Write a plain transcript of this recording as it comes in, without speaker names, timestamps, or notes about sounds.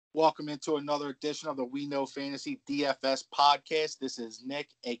Welcome into another edition of the We Know Fantasy DFS podcast. This is Nick,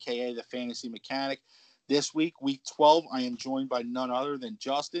 aka the Fantasy Mechanic. This week 12, I am joined by none other than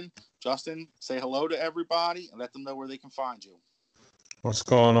Justin. Justin, say hello to everybody and let them know where they can find you. What's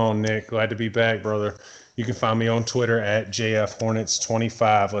going on, Nick? Glad to be back, brother. You can find me on Twitter at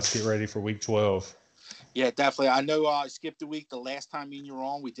JFHornets25. Let's get ready for week 12. Yeah, definitely. I know I skipped a week. The last time me and you were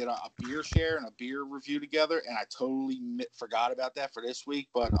on, we did a beer share and a beer review together, and I totally forgot about that for this week.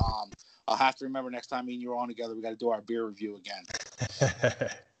 But I'll have to remember next time me and you were on together, we got to do our beer review again.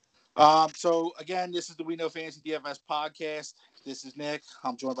 So again, this is the We Know Fantasy DFS podcast. This is Nick.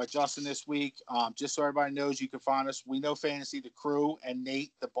 I'm joined by Justin this week. Just so everybody knows, you can find us, We Know Fantasy, the crew, and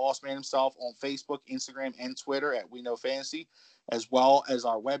Nate, the boss man himself, on Facebook, Instagram, and Twitter at We Know Fantasy, as well as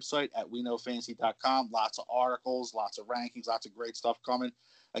our website at WeKnowFantasy.com. Lots of articles, lots of rankings, lots of great stuff coming.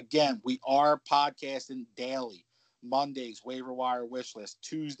 Again, we are podcasting daily. Mondays, waiver wire wish list.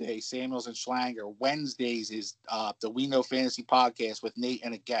 Tuesday, Samuels and Schlanger. Wednesdays is the We Know Fantasy podcast with Nate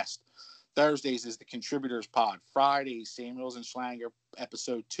and a guest. Thursdays is the contributors pod. Fridays, Samuels and Schlanger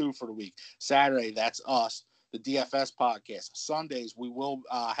episode 2 for the week. Saturday, that's us, the DFS podcast. Sundays, we will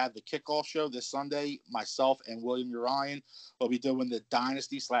have the kickoff show this Sunday. Myself and William Urian will be doing the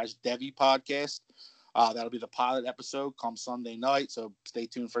Dynasty/Devi podcast. That'll be the pilot episode come Sunday night, so stay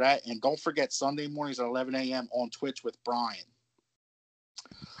tuned for that. And don't forget, Sunday mornings at 11 a.m. on Twitch with Brian.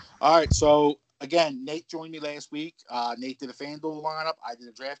 All right, so again, Nate joined me last week. Nate did a FanDuel lineup. I did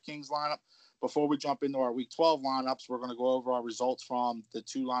a DraftKings lineup. Before we jump into our Week 12 lineups, we're going to go over our results from the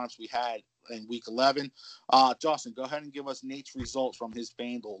 2 lineups we had in Week 11. Justin, go ahead and give us Nate's results from his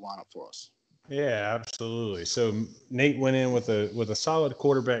FanDuel lineup for us. Yeah, absolutely. So Nate went in with a solid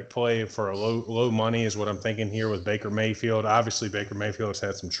quarterback play for a low money is what I'm thinking here with Baker Mayfield. Obviously, Baker Mayfield has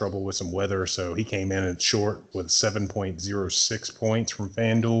had some trouble with some weather, so he came in at short with 7.06 points from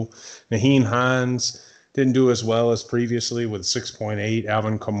FanDuel. Nyheim Hines didn't do as well as previously with 6.8.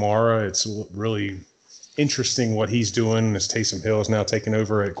 Alvin Kamara, it's really interesting what he's doing as Taysom Hill is now taking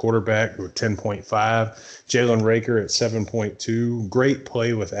over at quarterback with 10.5. Jalen Raker at 7.2. Great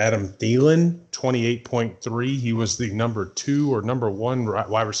play with Adam Thielen, 28.3. He was the number 2 or number 1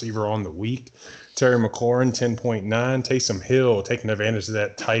 wide receiver on the week. Terry McLaurin, 10.9. Taysom Hill taking advantage of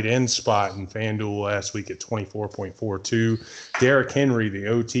that tight end spot in FanDuel last week at 24.42. Derrick Henry, the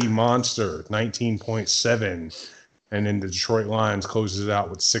OT monster, 19.7. And then the Detroit Lions closes it out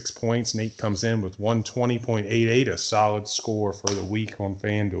with 6 points. Nate comes in with 120.88, a solid score for the week on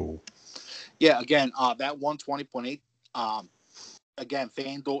FanDuel. Yeah, again, that 120.8, again,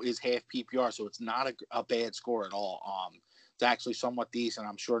 FanDuel is half PPR, so it's not a bad score at all. It's actually somewhat decent.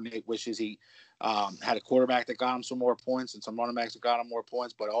 I'm sure Nate wishes he had a quarterback that got him some more points and some running backs that got him more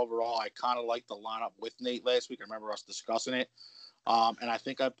points. But overall, I kind of liked the lineup with Nate last week. I remember us discussing it. And I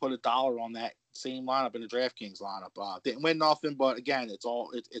think I put $1 on that same lineup in the DraftKings lineup. Didn't win nothing, but again, it's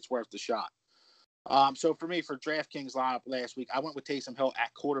worth the shot. So for me, for DraftKings lineup last week, I went with Taysom Hill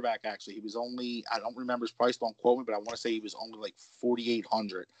at quarterback. Actually, he was only, I don't remember his price, don't quote me, but I want to say he was only like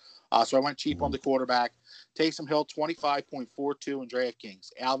 4,800. So I went cheap on the quarterback. Taysom Hill 25.42 in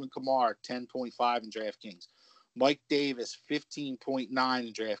DraftKings. Alvin Kamara 10.5 in DraftKings. Mike Davis, 15.9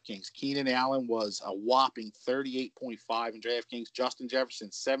 in DraftKings. Keenan Allen was a whopping 38.5 in DraftKings. Justin Jefferson,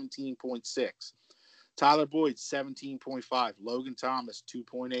 17.6. Tyler Boyd, 17.5. Logan Thomas,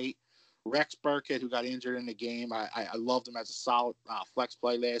 2.8. Rex Burkhead, who got injured in the game, I loved him as a solid flex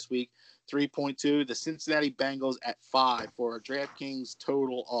play last week, 3.2. The Cincinnati Bengals at 5 for a DraftKings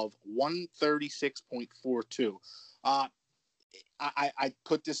total of 136.42. I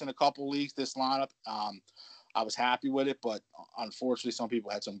put this in a couple leagues, this lineup. I was happy with it, but unfortunately, some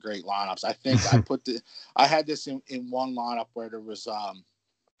people had some great lineups. I think I had this in one lineup where there was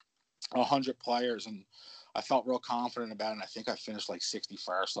 100 players, and I felt real confident about it. And I think I finished like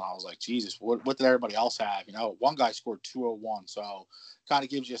 61st, and I was like, Jesus, what did everybody else have? One guy scored 201, so kind of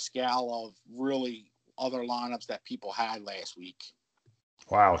gives you a scale of really other lineups that people had last week.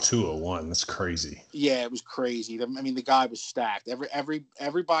 Wow, 201. That's crazy. Yeah, it was crazy. I mean, the guy was stacked.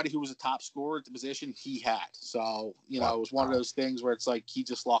 Everybody who was a top scorer at the position, he had. So, It was one of those things where it's like he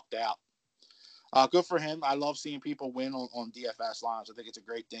just lucked out. Good for him. I love seeing people win on DFS lines. I think it's a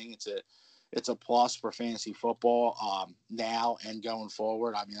great thing. It's a plus for fantasy football now and going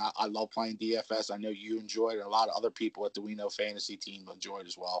forward. I mean, I love playing DFS. I know you enjoyed it. A lot of other people at the We Know Fantasy team enjoyed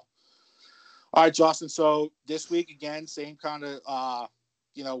as well. All right, Justin. So this week, again, same kind of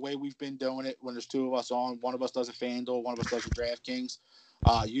way we've been doing it when there's 2 of us on. One of us does a FanDuel, one of us does a DraftKings.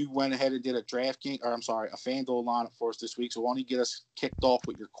 You went ahead and did a FanDuel lineup for us this week. So why don't you get us kicked off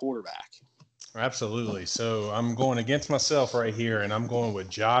with your quarterback? Absolutely. So I'm going against myself right here, and I'm going with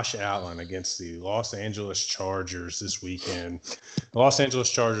Josh Allen against the Los Angeles Chargers this weekend. The Los Angeles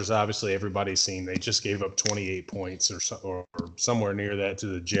Chargers, obviously, everybody's seen. They just gave up 28 points or somewhere near that to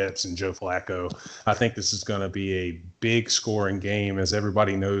the Jets and Joe Flacco. I think this is going to be a big scoring game. As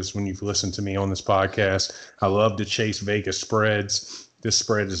everybody knows when you've listened to me on this podcast, I love to chase Vegas spreads. This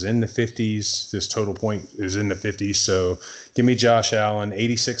spread is in the 50s. This total point is in the 50s. So give me Josh Allen,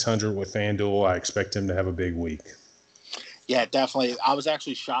 8,600 with FanDuel. I expect him to have a big week. Yeah, definitely. I was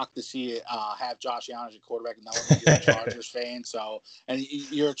actually shocked to see it have Josh Allen as your quarterback and not you're a Chargers fan. So, and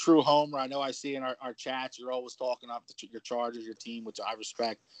you're a true homer. I know I see in our chats you're always talking up your Chargers, your team, which I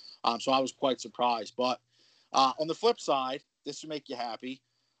respect. So I was quite surprised. But on the flip side, this will make you happy.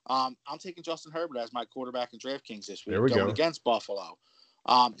 I'm taking Justin Herbert as my quarterback in DraftKings this week, going against Buffalo.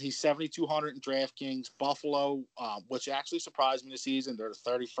 He's 7,200 in DraftKings. Buffalo, which actually surprised me this season, they're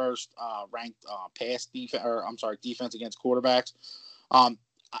the 31st ranked defense against quarterbacks.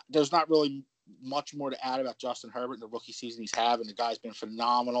 There's not really much more to add about Justin Herbert in the rookie season he's having. The guy's been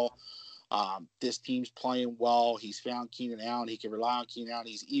phenomenal. This team's playing well. He's found Keenan Allen. He can rely on Keenan Allen.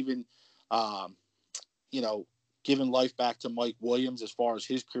 He's even, giving life back to Mike Williams as far as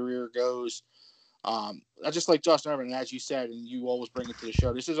his career goes. I just like Justin Herbert, and as you said, and you always bring it to the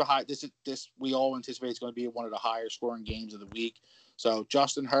show, this we all anticipate is going to be one of the higher scoring games of the week. So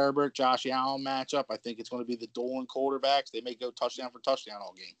Justin Herbert, Josh Allen matchup, I think it's going to be the dueling quarterbacks. They may go touchdown for touchdown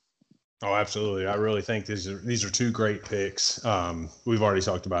all game. Oh, absolutely. I really think these are two great picks. We've already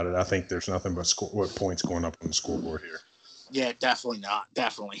talked about it. I think there's nothing but points going up on the scoreboard here. Yeah, definitely not.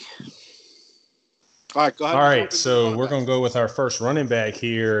 Definitely. All right, go ahead. All right, so we're going to go with our first running back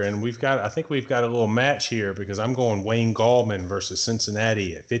here, and I think we've got a little match here because I'm going Wayne Gallman versus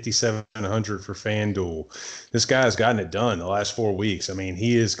Cincinnati at 5,700 for FanDuel. This guy has gotten it done the last 4 weeks. I mean,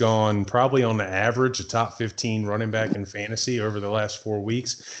 he has gone probably on the average a top 15 running back in fantasy over the last 4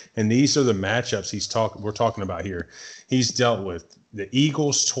 weeks, and these are the matchups we're talking about here. He's dealt with the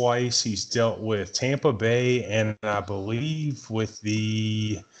Eagles twice. He's dealt with Tampa Bay, and I believe with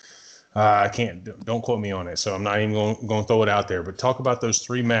the don't quote me on it, so I'm not even going to throw it out there. But talk about those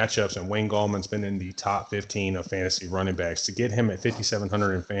three matchups, and Wayne Gallman's been in the top 15 of fantasy running backs. To get him at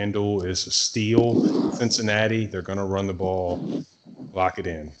 5,700 in FanDuel is a steal. Cincinnati, they're going to run the ball. Lock it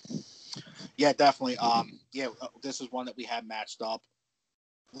in. Yeah, definitely. This is one that we have matched up.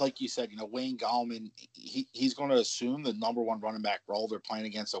 Like you said, Wayne Gallman, he's going to assume the number one running back role. They're playing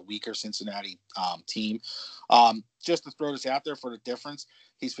against a weaker Cincinnati team. Just to throw this out there for the difference,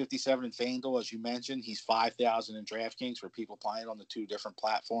 he's 57 in FanDuel, as you mentioned. He's 5,000 in DraftKings for people playing on the two different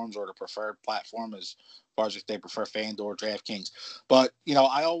platforms or the preferred platform as far as if they prefer FanDuel or DraftKings. But,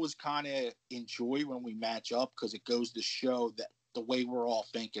 I always kind of enjoy when we match up because it goes to show that the way we're all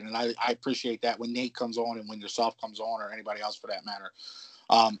thinking. And I appreciate that when Nate comes on and when yourself comes on or anybody else for that matter.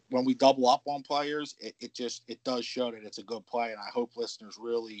 When we double up on players, it does show that it's a good play, and I hope listeners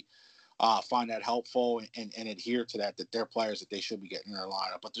really find that helpful and adhere to that they're players that they should be getting in their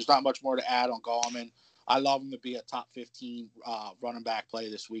lineup. But there's not much more to add on Gallman. I love him to be a top 15 running back play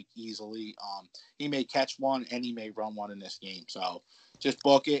this week easily. He may catch one and he may run one in this game. So just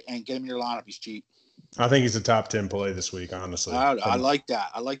book it and get him in your lineup. He's cheap. I think he's a top 10 play this week, honestly. I like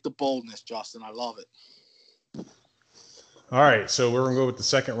that. I like the boldness, Justin. I love it. All right, so we're going to go with the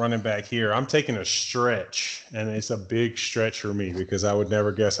second running back here. I'm taking a stretch, and it's a big stretch for me because I would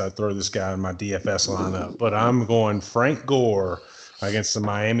never guess I'd throw this guy in my DFS lineup. But I'm going Frank Gore against the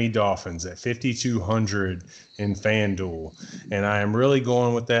Miami Dolphins at 5,200 in FanDuel. And I am really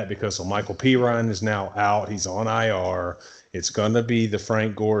going with that because Michael Pirine is now out. He's on IR. It's going to be the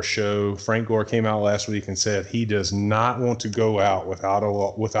Frank Gore show. Frank Gore came out last week and said he does not want to go out without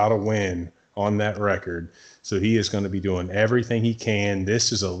a win on that record. So he is going to be doing everything he can.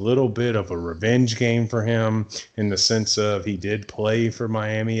 This is a little bit of a revenge game for him in the sense of he did play for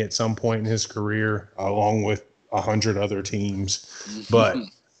Miami at some point in his career, along with 100 other teams. But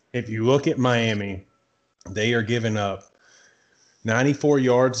if you look at Miami, they are giving up 94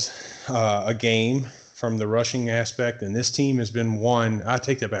 yards a game from the rushing aspect. And this team has been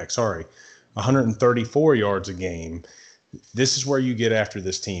 134 yards a game. This is where you get after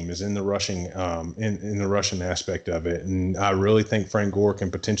this team is in the rushing in the rushing aspect of it. And I really think Frank Gore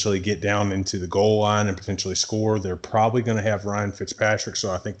can potentially get down into the goal line and potentially score. They're probably going to have Ryan Fitzpatrick,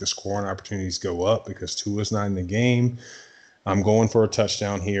 so I think the scoring opportunities go up because Tua's not in the game. I'm going for a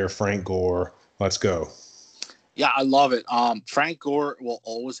touchdown here. Frank Gore, let's go. Yeah, I love it. Frank Gore will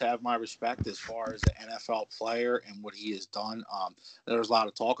always have my respect as far as an NFL player and what he has done. There's a lot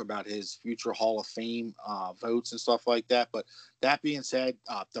of talk about his future Hall of Fame votes and stuff like that. But that being said,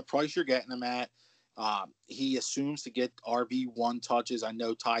 the price you're getting him at, he assumes to get RB1 touches. I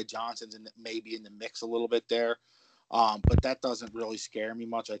know Ty Johnson's maybe in the mix a little bit there, but that doesn't really scare me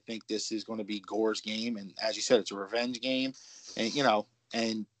much. I think this is going to be Gore's game, and as you said, it's a revenge game, and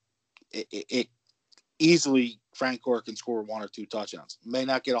and it easily Frank Gore can score 1 or 2 touchdowns. May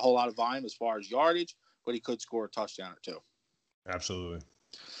not get a whole lot of volume as far as yardage, but he could score a touchdown or 2. Absolutely.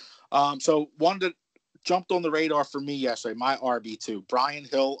 So one that jumped on the radar for me yesterday, my RB2, Brian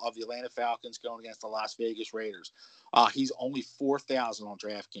Hill of the Atlanta Falcons going against the Las Vegas Raiders. He's only 4,000 on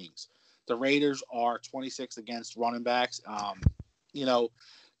DraftKings. The Raiders are 26 against running backs.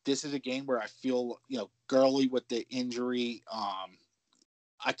 This is a game where I feel, Gurley with the injury,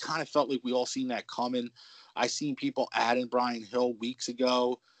 I kind of felt like we all seen that coming. I seen people adding Brian Hill weeks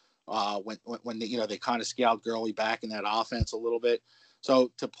ago when they kind of scaled Gurley back in that offense a little bit.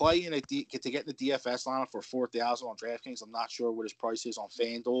 So to play in to get in the DFS lineup for 4,000 on DraftKings, I'm not sure what his price is on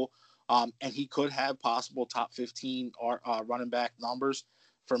FanDuel, and he could have possible top 15 running back numbers.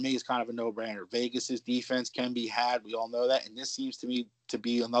 For me, it's kind of a no-brainer. Vegas's defense can be had. We all know that, and this seems to me to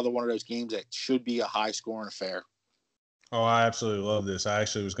be another one of those games that should be a high-scoring affair. Oh, I absolutely love this. I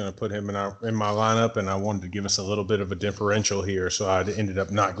actually was going to put him in my lineup, and I wanted to give us a little bit of a differential here, so I ended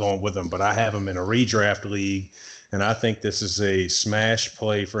up not going with him. But I have him in a redraft league, and I think this is a smash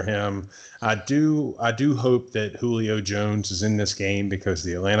play for him. I do hope that Julio Jones is in this game because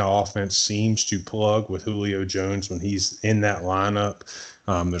the Atlanta offense seems to plug with Julio Jones when he's in that lineup.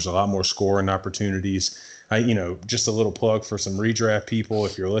 There's a lot more scoring opportunities. Just a little plug for some redraft people.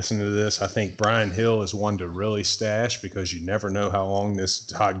 If you're listening to this, I think Brian Hill is one to really stash because you never know how long this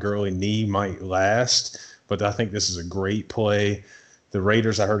Todd Gurley knee might last. But I think this is a great play. The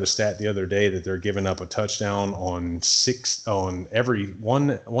Raiders, I heard a stat the other day that they're giving up a touchdown on every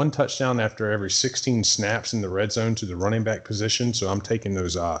one touchdown after every 16 snaps in the red zone to the running back position. So I'm taking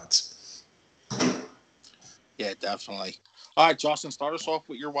those odds. Yeah, definitely. All right, Justin, start us off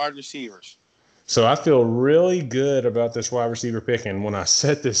with your wide receivers. So I feel really good about this wide receiver pick. And when I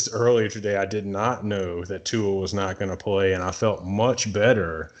said this earlier today, I did not know that Tua was not going to play. And I felt much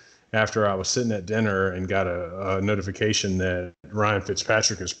better after I was sitting at dinner and got a notification that Ryan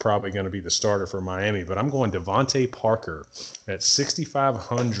Fitzpatrick is probably going to be the starter for Miami. But I'm going Devontae Parker at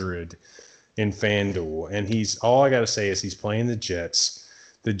 6,500 in FanDuel. And all I got to say is he's playing the Jets.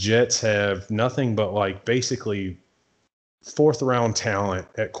 The Jets have nothing but basically fourth round talent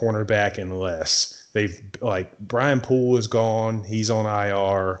at cornerback and less. They've Brian Poole is gone. He's on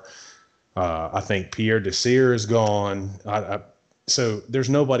IR. I think Pierre Desir is gone. So there's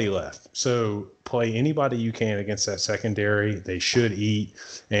nobody left. So play anybody you can against that secondary. They should eat.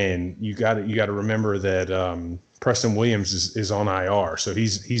 And you got to remember that Preston Williams is on IR. So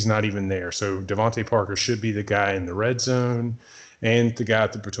he's not even there. So Devontae Parker should be the guy in the red zone and the guy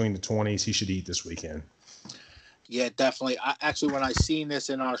between the 20s. He should eat this weekend. Yeah, definitely. When I seen this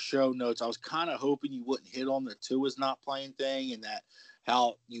in our show notes, I was kind of hoping you wouldn't hit on the Tua's not playing thing, and that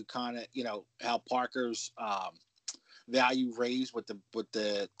how you kind of, how Parker's value raised with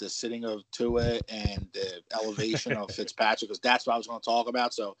the sitting of Tua and the elevation of Fitzpatrick, because that's what I was going to talk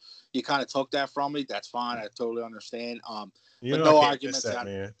about. So you kind of took that from me. That's fine. I totally understand. But no arguments.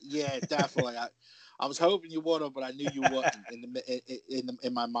 Man. Yeah, definitely. I was hoping you would have, but I knew you wouldn't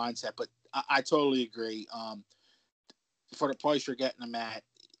in my mindset. But I totally agree. For the price you're getting him at,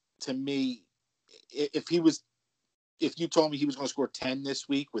 to me, if you told me he was going to score 10 this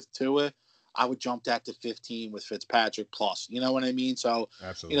week with Tua, I would jump that to 15 with Fitzpatrick plus. You know what I mean? So,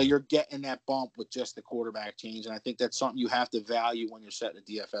 absolutely. You're getting that bump with just the quarterback change. And I think that's something you have to value when you're setting a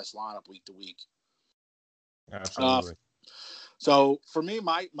DFS lineup week to week. Absolutely. So for me,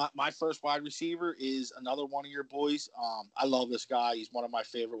 my first wide receiver is another one of your boys. I love this guy. He's one of my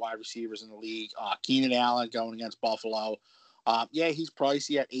favorite wide receivers in the league. Keenan Allen going against Buffalo. Yeah, he's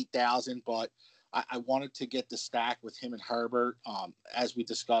pricey at 8,000, but I wanted to get the stack with him and Herbert. As we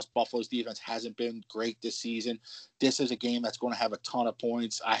discussed, Buffalo's defense hasn't been great this season. This is a game that's going to have a ton of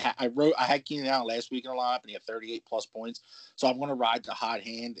points. I had Keenan Allen last week in a lineup, and he had 38 plus points. So I'm going to ride the hot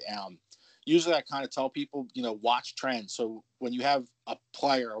hand. Usually I kind of tell people, watch trends. So when you have a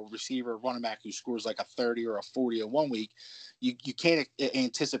player, a receiver, a running back who scores like a 30 or a 40 in 1 week, you can't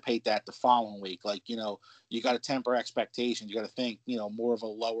anticipate that the following week. You got to temper expectations. You got to think, more of a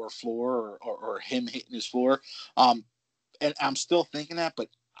lower floor or him hitting his floor. And I'm still thinking that, but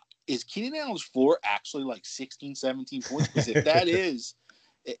is Keenan Allen's floor actually like 16, 17 points? Because if that is,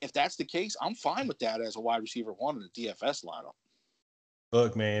 if that's the case, I'm fine with that as a wide receiver one in the DFS lineup.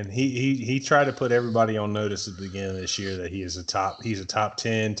 Look, man, he tried to put everybody on notice at the beginning of this year that he's a top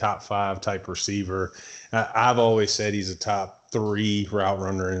 10, top 5 type receiver. I've always said he's a top 3 route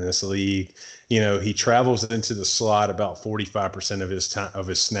runner in this league. You know, he travels into the slot about 45% of his time of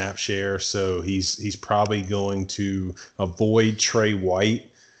his snap share, so he's probably going to avoid Trey White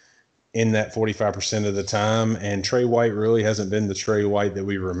in that 45% of the time, and Trey White really hasn't been the Trey White that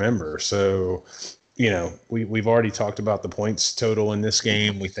we remember. So, you know, we've already talked about the points total in this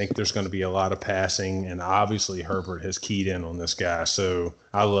game. We think there's going to be a lot of passing, and obviously Herbert has keyed in on this guy. So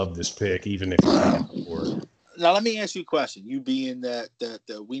I love this pick, even if you can't afford it. Now, let me ask you a question. You being the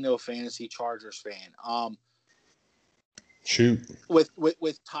We Know Fantasy Chargers fan, Shoot. With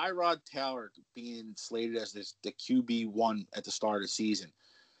Tyrod Taylor being slated as the QB1 at the start of the season,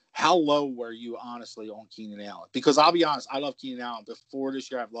 how low were you honestly on Keenan Allen? Because I'll be honest, I love Keenan Allen. Before this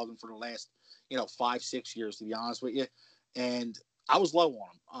year, I've loved him for the last 5-6 years, to be honest with you. And I was low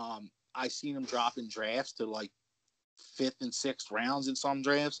on him. I seen him drop in drafts to like 5th and 6th rounds in some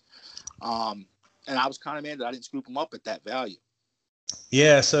drafts. And I was kind of mad that I didn't scoop him up at that value.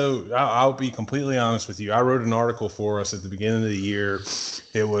 Yeah, so I'll be completely honest with you. I wrote an article for us at the beginning of the year.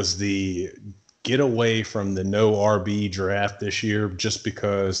 It was the get away from the no RB draft this year just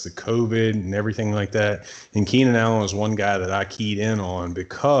because the COVID and everything like that. And Keenan Allen was one guy that I keyed in on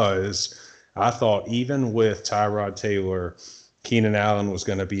because I thought even with Tyrod Taylor, Keenan Allen was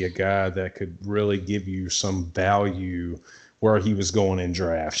going to be a guy that could really give you some value where he was going in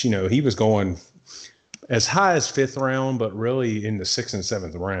drafts. You know, he was going as high as 5th round, but really in the 6th and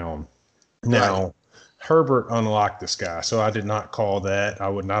 7th round. Now, right. Herbert unlocked this guy, so I did not call that. I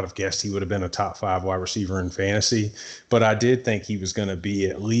would not have guessed he would have been a top 5 wide receiver in fantasy, but I did think he was going to be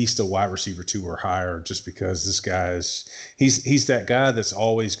at least a wide receiver 2 or higher, just because this guy he's that guy that's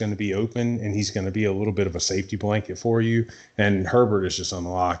always going to be open, and he's going to be a little bit of a safety blanket for you. And Herbert has just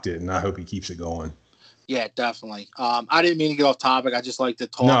unlocked it, and I hope he keeps it going. Yeah, definitely. I didn't mean to get off topic. I just like to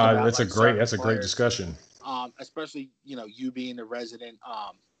talk. No, that's a great discussion. Especially you being the resident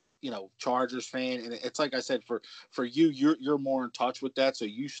Chargers fan, and it's like I said, for you're more in touch with that, so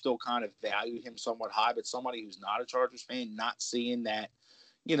you still kind of value him somewhat high. But somebody who's not a Chargers fan, not seeing that,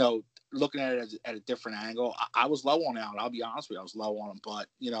 looking at it at a different angle, I was low on Allen. I'll be honest with you, I was low on him, but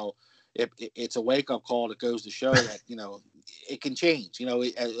it's a wake up call that goes to show that it can change.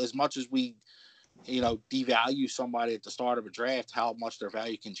 As much as we devalue somebody at the start of a draft, how much their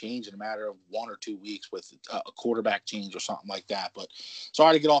value can change in a matter of 1 or 2 weeks with a quarterback change or something like that. But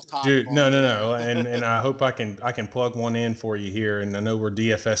sorry to get off topic. Dude, no. And I hope I can plug one in for you here. And I know we're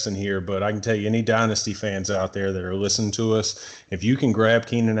DFSing here, but I can tell you, any Dynasty fans out there that are listening to us, if you can grab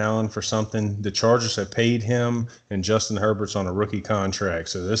Keenan Allen for something, the Chargers have paid him, and Justin Herbert's on a rookie contract.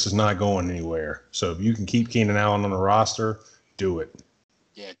 So this is not going anywhere. So if you can keep Keenan Allen on the roster, do it.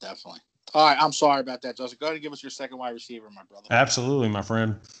 Yeah, definitely. All right, I'm sorry about that, Justin. Go ahead and give us your second wide receiver, my brother. Absolutely, my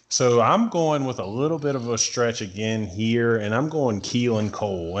friend. So I'm going with a little bit of a stretch again here, and I'm going Keelan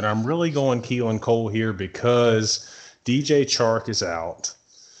Cole. And I'm really going Keelan Cole here because DJ Chark is out.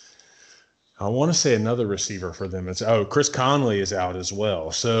 I want to say another receiver for them. Chris Conley is out as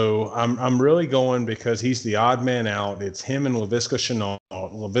well. So I'm really going because he's the odd man out. It's him and Laviska Shenault.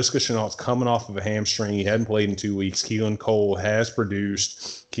 Laviska Chenault's coming off of a hamstring. He hadn't played in 2 weeks. Keelan Cole has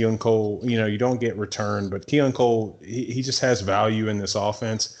produced. Keelan Cole, you don't get return, but Keelan Cole, he just has value in this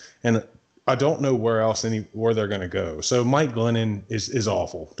offense. And I don't know where they're going to go. So Mike Glennon is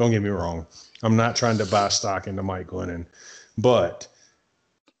awful. Don't get me wrong. I'm not trying to buy stock into Mike Glennon, but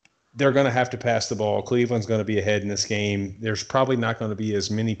they're going to have to pass the ball. Cleveland's going to be ahead in this game. There's probably not going to be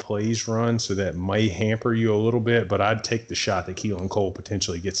as many plays run, so that might hamper you a little bit, but I'd take the shot that Keelan Cole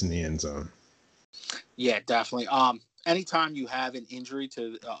potentially gets in the end zone. Yeah, definitely. Anytime you have an injury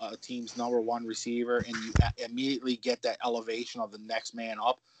to a team's number one receiver and you immediately get that elevation of the next man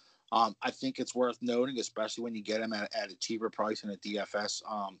up, I think it's worth noting, especially when you get him at a cheaper price in a DFS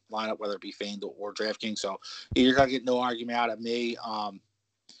lineup, whether it be FanDuel or DraftKings. So you're going to get no argument out of me.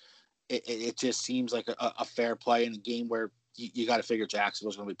 It just seems like a fair play in a game where you got to figure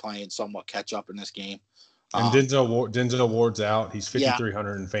Jacksonville's going to be playing somewhat catch up in this game. And Denzel Ward's out. He's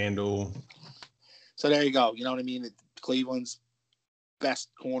 5,300 in FanDuel. So there you go. You know what I mean? Cleveland's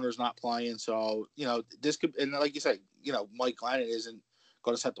best corner's not playing. So, this could, and like you said, Mike Glennon isn't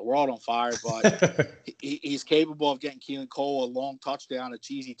going to set the world on fire, but he's capable of getting Keelan Cole a long touchdown, a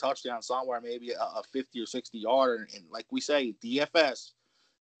cheesy touchdown somewhere, maybe a 50 or 60 yarder. And like we say, DFS,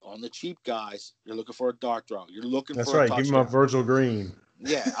 on the cheap guys, you're looking for a dart throw. You're looking That's for right. a touchdown. Give him a Virgil Green.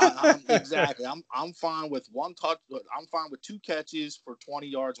 Yeah, exactly. I'm fine with one touch. I'm fine with 2 catches for 20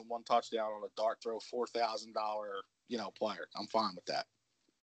 yards and 1 touchdown on a dart throw, $4,000 player. I'm fine with that.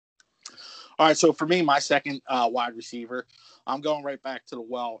 All right, so for me, my second wide receiver, I'm going right back to the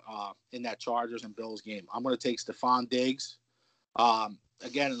well in that Chargers and Bills game. I'm going to take Stephon Diggs.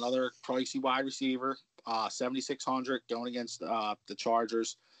 Again, another pricey wide receiver, 7,600 going against the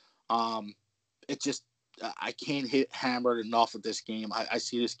Chargers. It just I can't hit hammered enough with this game. I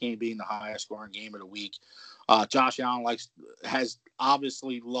see this game being the highest scoring game of the week. Josh Allen has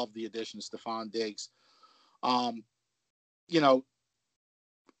obviously loved the addition of Stephon Diggs. You know,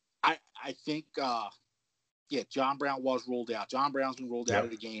 I think John Brown was ruled out. John Brown's been ruled out of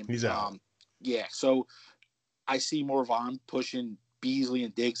the game. He's out. So I see more Vaughn pushing Beasley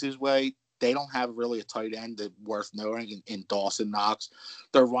and Diggs his way. They don't have really a tight end that worth knowing in Dawson Knox.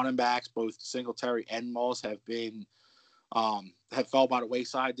 Their running backs, both Singletary and Moss, have fell by the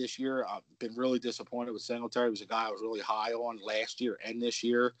wayside this year. I've been really disappointed with Singletary. He was a guy I was really high on last year and this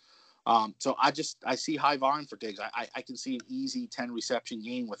year. So I see high volume for Diggs. I can see an easy 10 reception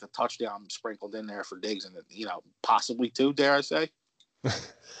game with a touchdown sprinkled in there for Diggs, and possibly 2, dare I say.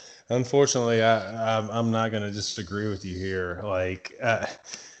 Unfortunately, I'm not going to disagree with you here.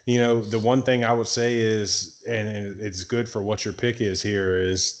 The one thing I would say is, and it's good for what your pick is here,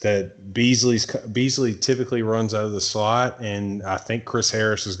 is that Beasley typically runs out of the slot, and I think Chris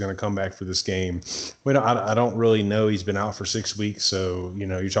Harris is going to come back for this game. I don't really know. He's been out for 6 weeks, so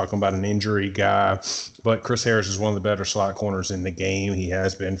you're talking about an injury guy. But Chris Harris is one of the better slot corners in the game. He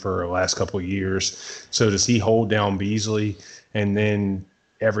has been for the last couple of years. So does he hold down Beasley, and then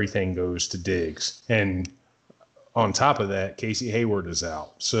everything goes to Diggs? And on top of that, Casey Hayward is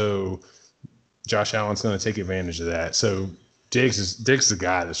out. So Josh Allen's going to take advantage of that. So Diggs is the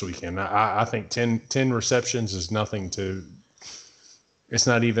guy this weekend. I think 10 receptions is nothing to – it's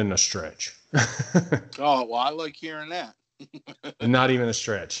not even a stretch. Oh, well, I like hearing that. Not even a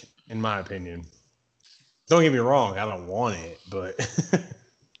stretch, in my opinion. Don't get me wrong. I don't want it, but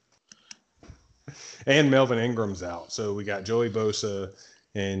 – and Melvin Ingram's out. So we got Joey Bosa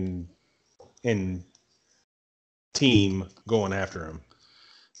and team going after him.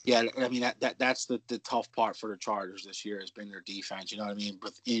 Yeah, I mean that's the tough part for the Chargers this year has been their defense. You know what I mean?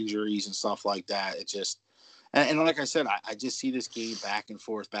 With injuries and stuff like that, it just and like I said, I just see this game back and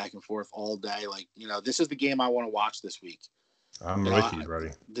forth all day. This is the game I want to watch this week. I'm with you,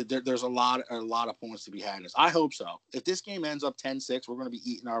 buddy. There's a lot of points to be had in this. I hope so. If this game ends up 10-6, we're going to be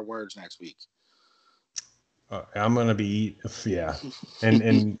eating our words next week. I'm going to be, yeah.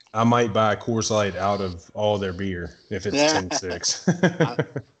 And I might buy Coors Light out of all their beer if it's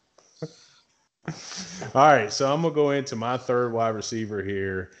 10-6. All right, so I'm going to go into my third wide receiver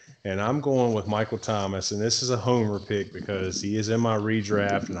here, and I'm going with Michael Thomas. And this is a homer pick because he is in my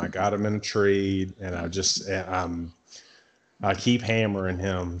redraft, and I got him in a trade, and I keep hammering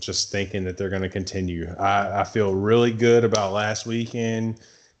him, just thinking that they're going to continue. I feel really good about last weekend.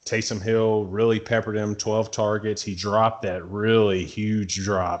 Taysom Hill really peppered him, 12 targets. He dropped that really huge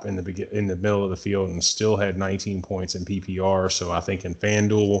drop in the middle of the field and still had 19 points in PPR. So I think in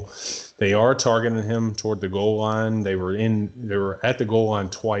FanDuel, they are targeting him toward the goal line. They were at the goal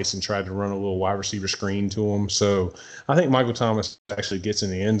line twice and tried to run a little wide receiver screen to him. So I think Michael Thomas actually gets in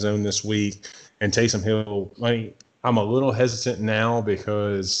the end zone this week. And Taysom Hill, I'm a little hesitant now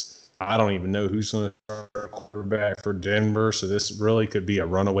because I don't even know who's going to start quarterback for Denver, so this really could be a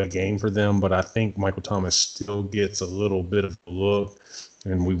runaway game for them. But I think Michael Thomas still gets a little bit of a look,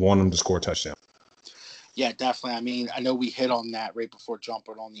 and we want him to score a touchdown. Yeah, definitely. I mean, I know we hit on that right before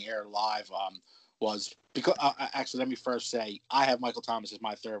jumping on the air live. Was because actually, let me first say I have Michael Thomas as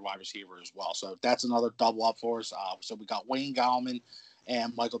my third wide receiver as well. So that's another double up for us. So we got Wayne Gallman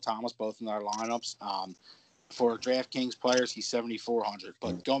and Michael Thomas both in our lineups. For DraftKings players, he's 7,400.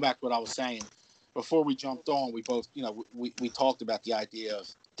 But going back to what I was saying, before we jumped on, we both, we talked about the idea of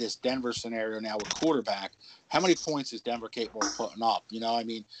this Denver scenario now with quarterback. How many points is Denver capable of putting up?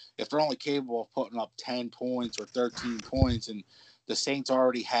 If they're only capable of putting up 10 points or 13 points and the Saints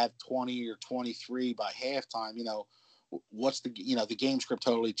already have 20 or 23 by halftime, what's the game script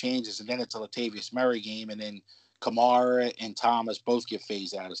totally changes. And then it's a Latavius Murray game, and then Kamara and Thomas both get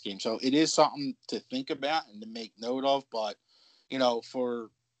phased out of this game. So it is something to think about and to make note of. But,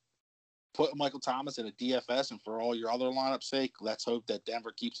 for putting Michael Thomas in a DFS and for all your other lineup sake, let's hope that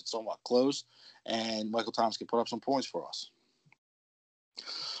Denver keeps it somewhat close and Michael Thomas can put up some points for us.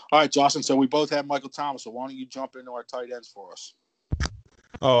 All right, Justin. So we both have Michael Thomas. So why don't you jump into our tight ends for us?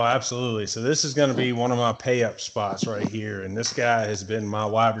 Oh, absolutely. So this is going to be one of my pay up spots right here. And this guy has been my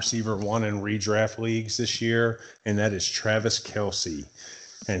wide receiver one in redraft leagues this year, and that is Travis Kelce.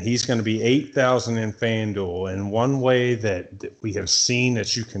 And he's going to be 8,000 in FanDuel. And one way that we have seen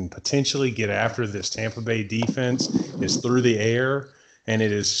that you can potentially get after this Tampa Bay defense is through the air. And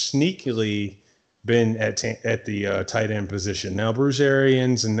it is sneakily been at the tight end position. Now, Bruce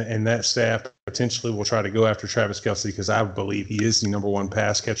Arians and that staff potentially will try to go after Travis Kelce because I believe he is the number one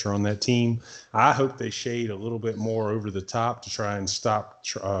pass catcher on that team. I hope they shade a little bit more over the top to try and stop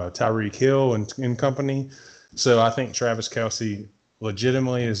Tyreek Hill and company. So I think Travis Kelce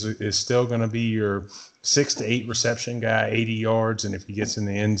legitimately is still going to be your 6 to 8 reception guy, 80 yards. And if he gets in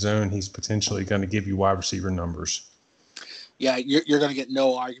the end zone, he's potentially going to give you wide receiver numbers. Yeah, you're going to get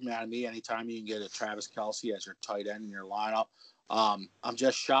no argument out of me anytime you can get a Travis Kelce as your tight end in your lineup. I'm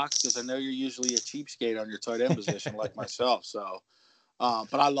just shocked because I know you're usually a cheapskate on your tight end position like myself. So,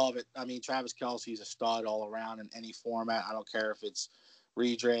 but I love it. I mean, Travis Kelce's a stud all around in any format. I don't care if it's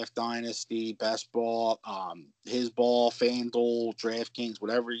redraft, dynasty, best ball, his ball, FanDuel, DraftKings,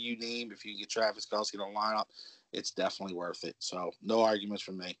 whatever you name. If you can get Travis Kelce in the lineup, it's definitely worth it. So, no arguments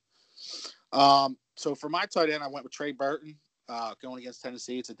from me. So for my tight end, I went with Trey Burton. Going against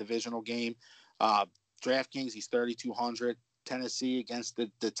Tennessee, it's a divisional game. DraftKings, he's 3,200. Tennessee against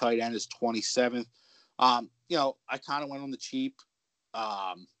the tight end is 27th. I kind of went on the cheap.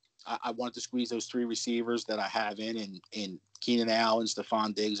 I wanted to squeeze those 3 receivers that I have in Keenan Allen,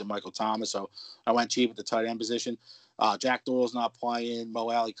 Stephon Diggs, and Michael Thomas. So I went cheap at the tight end position. Jack Doyle's not playing. Mo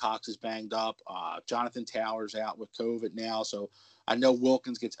Alley Cox is banged up. Jonathan Taylor's out with COVID now. So I know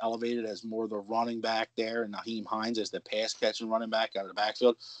Wilkins gets elevated as more the running back there, and Nyheim Hines as the pass catching running back out of the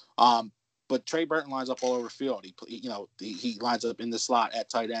backfield. But Trey Burton lines up all over the field. He lines up in the slot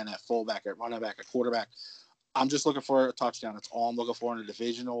at tight end, at fullback, at running back, at quarterback. I'm just looking for a touchdown. That's all I'm looking for in a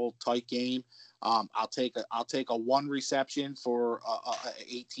divisional tight game. I'll take a 1 reception for a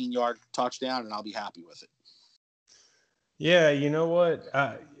 18-yard touchdown, and I'll be happy with it. Yeah, you know what?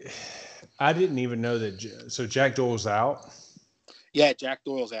 I didn't even know that. So Jack Doyle's out. Yeah, Jack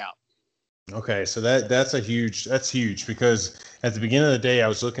Doyle's out. Okay, so that's huge because at the beginning of the day I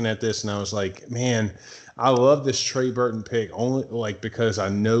was looking at this and I was like, man, I love this Trey Burton pick only because I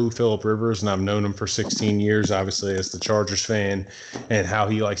know Phillip Rivers and I've known him for 16 years, obviously as the Chargers fan, and how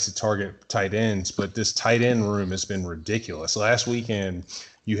he likes to target tight ends. But this tight end room has been ridiculous. Last weekend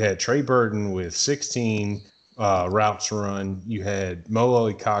you had Trey Burton with 16 routes run. You had Mo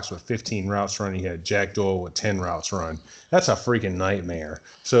Alley Cox with 15 routes run. You had Jack Doyle with 10 routes run. That's a freaking nightmare.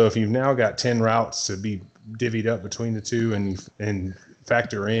 So if you've now got 10 routes to be divvied up between the two and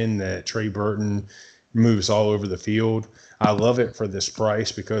factor in that Trey Burton moves all over the field, I love it for this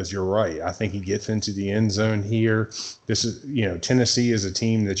price because you're right. I think he gets into the end zone here. This is, Tennessee is a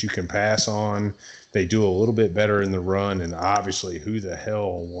team that you can pass on. They do a little bit better in the run, and obviously, who the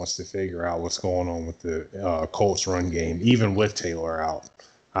hell wants to figure out what's going on with the Colts run game, even with Taylor out?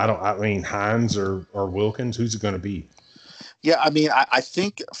 I mean, Hines or Wilkins, who's it going to be? Yeah, I mean, I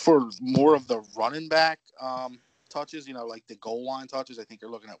think for more of the running back touches, like the goal line touches, I think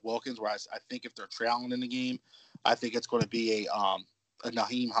you're looking at Wilkins. Whereas I think if they're trailing in the game, I think it's going to be a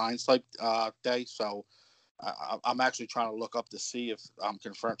Nyheim Hines type day. So I'm actually trying to look up to see if I'm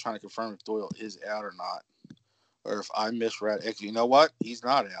trying to confirm if Doyle is out or not, or if I misread. You know what? He's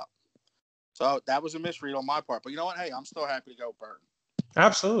not out. So that was a misread on my part. But you know what? Hey, I'm still happy to go Burton.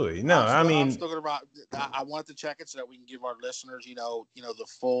 Absolutely. No, I'm still gonna. I wanted to check it so that we can give our listeners, the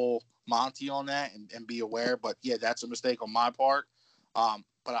full Monty on that and be aware. But yeah, that's a mistake on my part.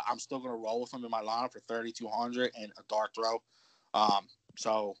 But I'm still gonna roll with him in my lineup for 3,200 and a dart throw.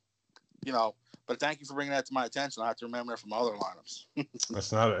 But thank you for bringing that to my attention. I have to remember it from other lineups.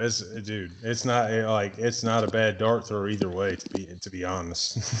 It's not a bad dart throw either way. To be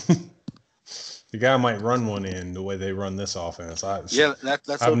honest. The guy might run one in the way they run this offense. I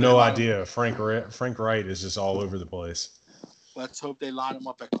have no idea. Frank Wright is just all over the place. Let's hope they line him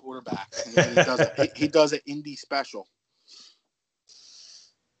up at quarterback. He does an indie special.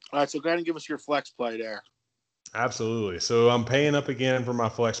 All right, so go ahead and give us your flex play there. Absolutely. So I'm paying up again for my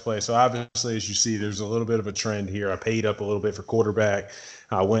flex play. So obviously, as you see, there's a little bit of a trend here. I paid up a little bit for quarterback.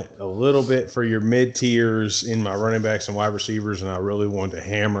 I went a little bit for your mid tiers in my running backs and wide receivers, and I really wanted to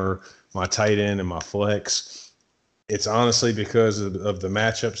hammer my tight end and my flex. It's honestly because of the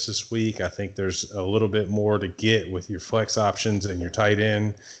matchups this week. I think there's a little bit more to get with your flex options and your tight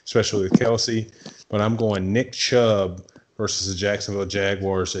end, especially with Kelce. But I'm going Nick Chubb versus the Jacksonville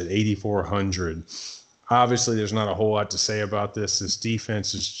Jaguars at 8,400. Obviously, there's not a whole lot to say about this. This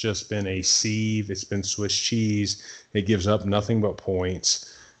defense has just been a sieve. It's been Swiss cheese. It gives up nothing but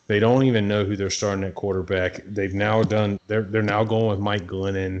points. They don't even know who they're starting at quarterback. They're now going with Mike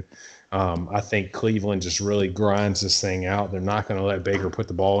Glennon. I think Cleveland just really grinds this thing out. They're not going to let Baker put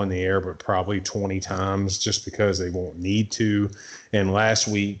the ball in the air, but probably 20 times just because they won't need to. And last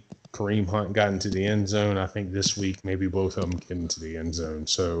week, Kareem Hunt got into the end zone. I think this week, maybe both of them get into the end zone.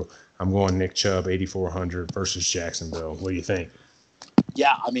 So I'm going Nick Chubb, 8,400 versus Jacksonville. What do you think?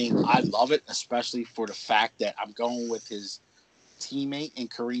 Yeah, I mean, I love it, especially for the fact that I'm going with his teammate and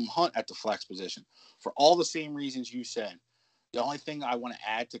Kareem Hunt at the flex position for all the same reasons you said. The only thing I want to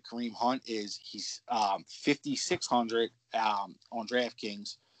add to Kareem Hunt is he's 5,600 on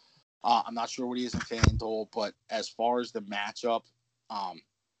DraftKings. I'm not sure what he is in FanDuel, but as far as the matchup,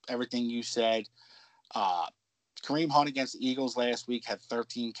 everything you said, Kareem Hunt against the Eagles last week had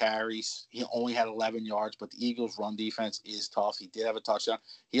 13 carries. He only had 11 yards, but the Eagles' run defense is tough. He did have a touchdown.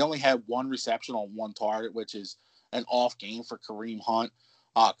 He only had one reception on one target, which is an off game for Kareem Hunt.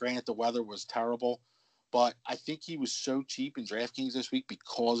 Granted, the weather was terrible, but I think he was so cheap in DraftKings this week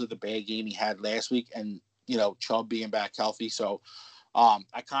because of the bad game he had last week and, Chubb being back healthy. So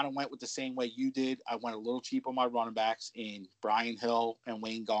I kind of went with the same way you did. I went a little cheap on my running backs in Brian Hill and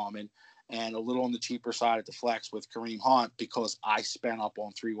Wayne Gallman, and a little on the cheaper side at the flex with Kareem Hunt because I spent up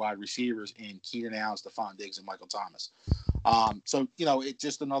on 3 wide receivers in Keenan Allen, Stephon Diggs, and Michael Thomas. So, it's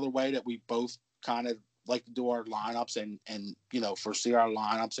just another way that we both kind of like to do our lineups and foresee our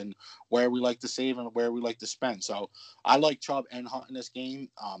lineups and where we like to save and where we like to spend. So I like Chubb and Hunt in this game.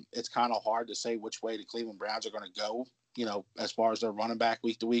 It's kind of hard to say which way the Cleveland Browns are going to go, as far as their running back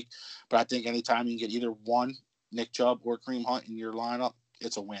week to week. But I think anytime you can get either one, Nick Chubb or Kareem Hunt in your lineup,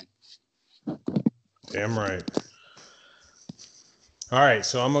 it's a win. Damn right. All right,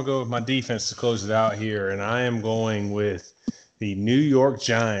 so I'm going to go with my defense to close it out here, and I am going with the New York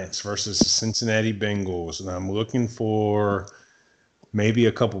Giants versus the Cincinnati Bengals, and I'm looking for maybe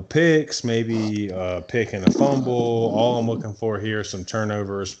a couple picks, maybe a pick and a fumble. All I'm looking for here is some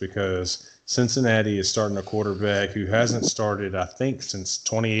turnovers because Cincinnati is starting a quarterback who hasn't started, I think, since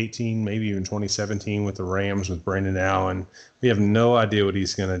 2018, maybe even 2017 with the Rams with Brandon Allen. We have no idea what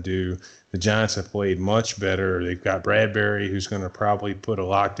he's going to do. The Giants have played much better. They've got Bradbury, who's going to probably put a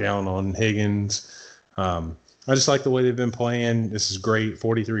lockdown on Higgins. I just like the way they've been playing. This is great.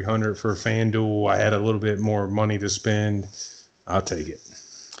 4,300 for FanDuel. I had a little bit more money to spend. I'll take it.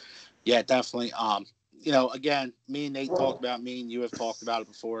 Yeah, definitely. Again, me and Nate talked about, me and you have talked about it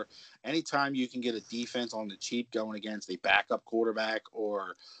before. Anytime you can get a defense on the cheap going against a backup quarterback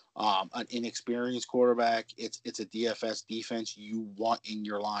or an inexperienced quarterback, it's a DFS defense you want in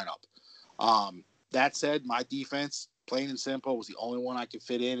your lineup. That said, my defense, plain and simple, was the only one I could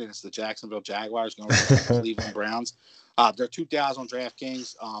fit in, and it's the Jacksonville Jaguars going against the Cleveland Browns. They're 2,000 on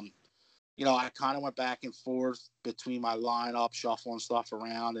DraftKings. I kind of went back and forth between my lineup, shuffling stuff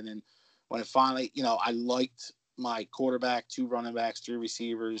around. And then when it finally, I liked my quarterback, 2 running backs, 3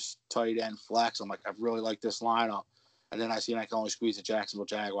 receivers, tight end, flex. I'm like, I really like this lineup. And then I seen I can only squeeze the Jacksonville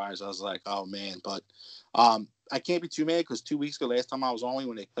Jaguars. I was like, oh, man. But I can't be too mad because 2 weeks ago, last time I was on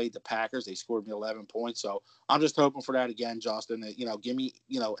when they played the Packers, they scored me 11 points. So I'm just hoping for that again, Justin. That, give me,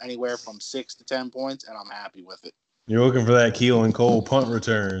 anywhere from 6 to 10 points, and I'm happy with it. You're looking for that Keelan Cole punt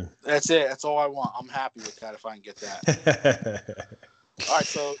return. That's it. That's all I want. I'm happy with that if I can get that. All right,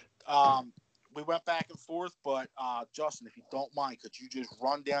 so we went back and forth, but Justin, if you don't mind, could you just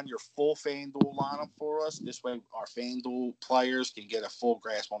run down your full FanDuel lineup for us? This way our FanDuel players can get a full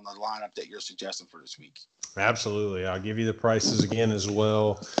grasp on the lineup that you're suggesting for this week. Absolutely. I'll give you the prices again as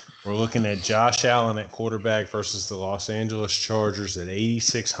well. We're looking at Josh Allen at quarterback versus the Los Angeles Chargers at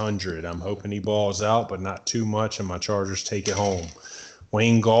 8,600. I'm hoping he balls out, but not too much, and my Chargers take it home.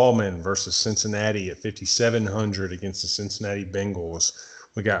 Wayne Gallman versus Cincinnati at 5,700 against the Cincinnati Bengals.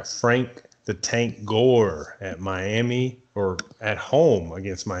 We got Frank the Tank Gore at Miami, or at home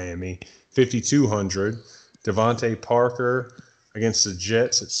against Miami, 5,200. Devontae Parker against the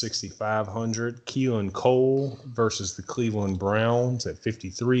Jets at 6,500. Keelan Cole versus the Cleveland Browns at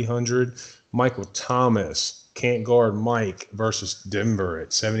 5,300. Michael Thomas, can't guard Mike, versus Denver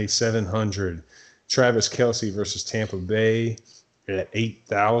at 7,700. Travis Kelce versus Tampa Bay at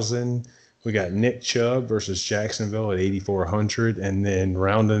 8,000. We got Nick Chubb versus Jacksonville at 8,400. And then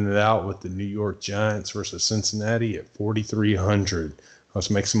rounding it out with the New York Giants versus Cincinnati at 4,300. Let's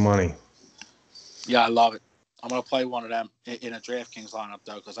make some money. Yeah, I love it. I'm going to play one of them in a DraftKings lineup,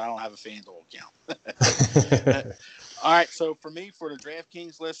 though, because I don't have a FanDuel account. All right, so for me, for the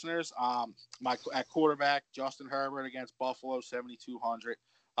DraftKings listeners, at quarterback, Justin Herbert against Buffalo, 7,200.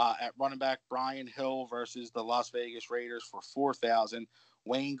 At running back, Brian Hill versus the Las Vegas Raiders for 4,000.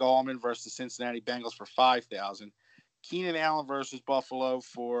 Wayne Gallman versus the Cincinnati Bengals for 5,000. Keenan Allen versus Buffalo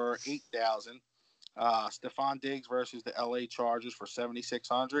for $8,000. Stephon Diggs versus the LA Chargers for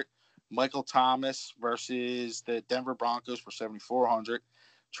 $7,600. Michael Thomas versus the Denver Broncos for $7,400.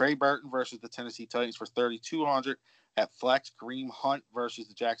 Trey Burton versus the Tennessee Titans for $3,200. At flex, Kareem Hunt versus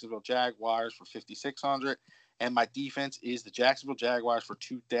the Jacksonville Jaguars for $5,600. And my defense is the Jacksonville Jaguars for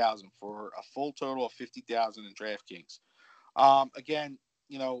 $2,000 for a full total of $50,000 in DraftKings. Again,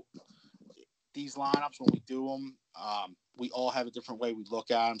 these lineups, when we do them, we all have a different way we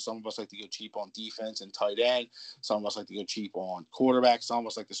look at them. Some of us like to go cheap on defense and tight end. Some of us like to go cheap on quarterback. Some of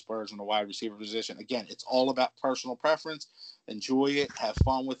us like to splurge on the wide receiver position. Again, it's all about personal preference. Enjoy it. Have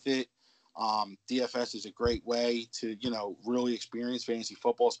fun with it. DFS is a great way to, really experience fantasy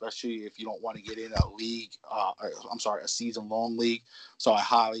football, especially if you don't want to get in a league, a season-long league. So I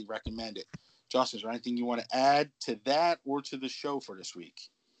highly recommend it. Justin, is there anything you want to add to that or to the show for this week?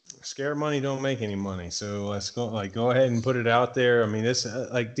 Scare money don't make any money, so let's go ahead and put it out there. I mean, this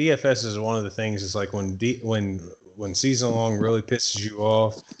DFS is one of the things. It's like when season long really pisses you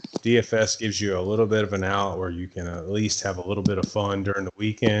off, DFS gives you a little bit of an out where you can at least have a little bit of fun during the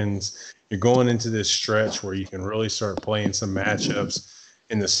weekends. You're going into this stretch where you can really start playing some matchups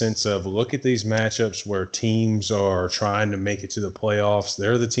in the sense of look at these matchups where teams are trying to make it to the playoffs.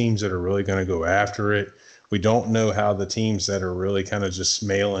 They're the teams that are really going to go after it. We don't know how the teams that are really kind of just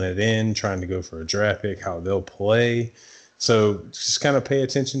mailing it in, trying to go for a draft pick, how they'll play. So just kind of pay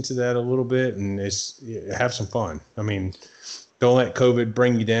attention to that a little bit and have some fun. I mean, don't let COVID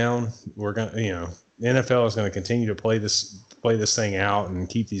bring you down. We're going to, the NFL is going to continue to play this thing out and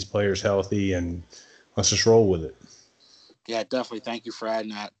keep these players healthy, and let's just roll with it. Yeah, definitely. Thank you for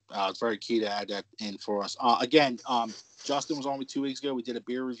adding that. It's very key to add that in for us. Justin was on me 2 weeks ago. We did a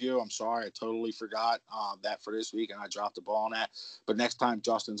beer review. I'm sorry. I totally forgot that for this week, and I dropped the ball on that. But next time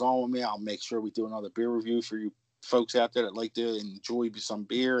Justin's on with me, I'll make sure we do another beer review for you folks out there that like to enjoy some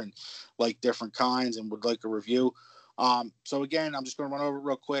beer and like different kinds and would like a review. So again, I'm just going to run over it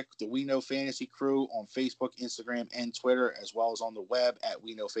real quick. The We Know Fantasy crew on Facebook, Instagram, and Twitter, as well as on the web at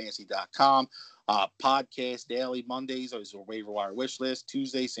WeKnowFantasy.com. Podcast daily. Mondays is a waiver wire wish list.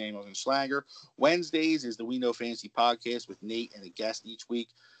 Tuesdays, Samuels and Schlanger. Wednesdays is the We Know Fantasy podcast with Nate and a guest each week.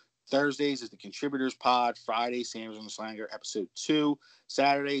 Thursdays is the Contributors Pod. Friday, Samuels and Schlanger, episode 2.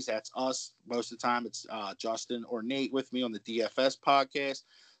 Saturdays, that's us. Most of the time, it's Justin or Nate with me on the DFS podcast.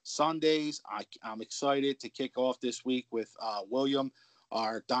 Sundays, I'm excited to kick off this week with William,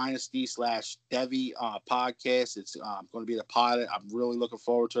 our Dynasty / Devi podcast. It's going to be the pilot. I'm really looking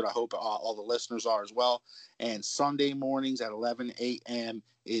forward to it. I hope all the listeners are as well. And Sunday mornings at 11 a.m.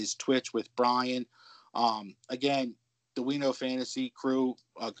 is Twitch with Brian. Again, the We Know Fantasy crew,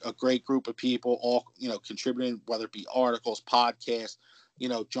 a great group of people, all contributing, whether it be articles, podcasts,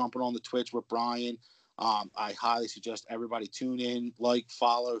 jumping on the Twitch with Brian. I highly suggest everybody tune in,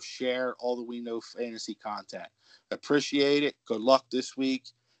 follow, share all the We Know Fantasy content. Appreciate it. Good luck this week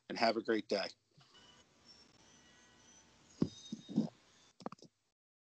and have a great day.